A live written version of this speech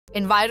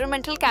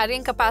Environmental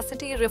carrying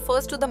capacity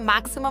refers to the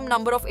maximum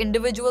number of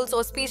individuals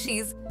or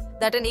species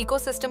that an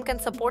ecosystem can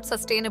support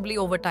sustainably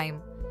over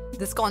time.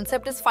 This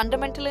concept is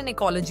fundamental in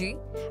ecology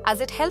as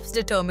it helps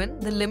determine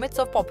the limits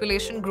of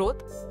population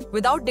growth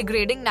without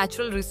degrading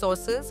natural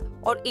resources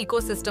or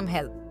ecosystem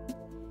health.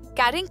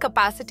 Carrying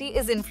capacity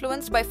is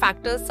influenced by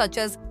factors such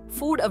as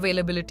food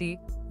availability,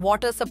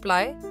 water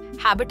supply,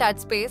 habitat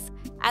space,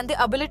 and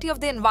the ability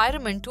of the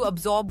environment to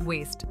absorb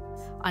waste.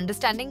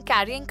 Understanding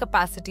carrying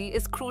capacity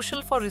is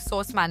crucial for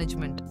resource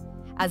management,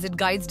 as it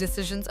guides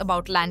decisions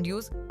about land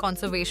use,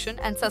 conservation,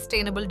 and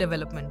sustainable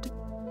development.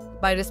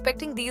 By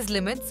respecting these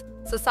limits,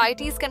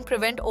 societies can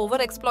prevent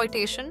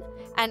overexploitation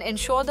and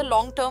ensure the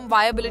long-term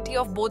viability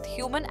of both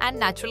human and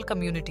natural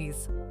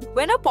communities.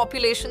 When a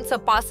population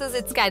surpasses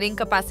its carrying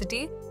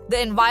capacity,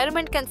 the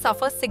environment can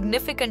suffer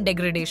significant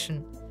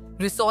degradation.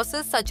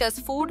 Resources such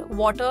as food,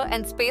 water,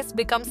 and space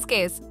become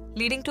scarce,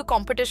 leading to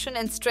competition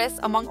and stress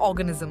among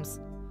organisms.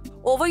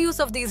 Overuse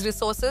of these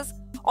resources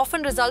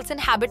often results in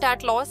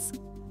habitat loss,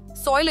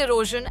 soil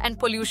erosion, and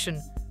pollution,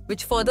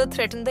 which further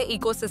threaten the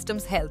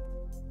ecosystem's health.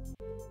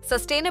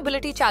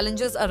 Sustainability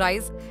challenges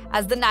arise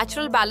as the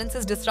natural balance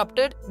is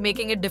disrupted,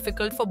 making it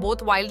difficult for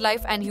both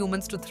wildlife and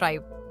humans to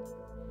thrive.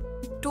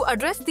 To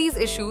address these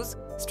issues,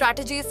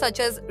 strategies such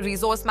as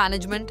resource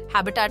management,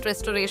 habitat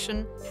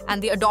restoration,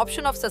 and the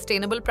adoption of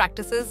sustainable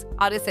practices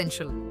are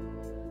essential.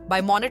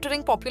 By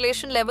monitoring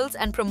population levels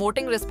and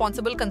promoting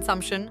responsible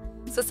consumption,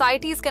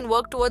 societies can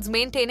work towards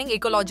maintaining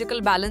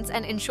ecological balance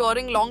and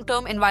ensuring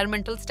long-term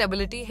environmental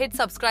stability. Hit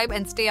subscribe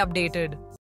and stay updated.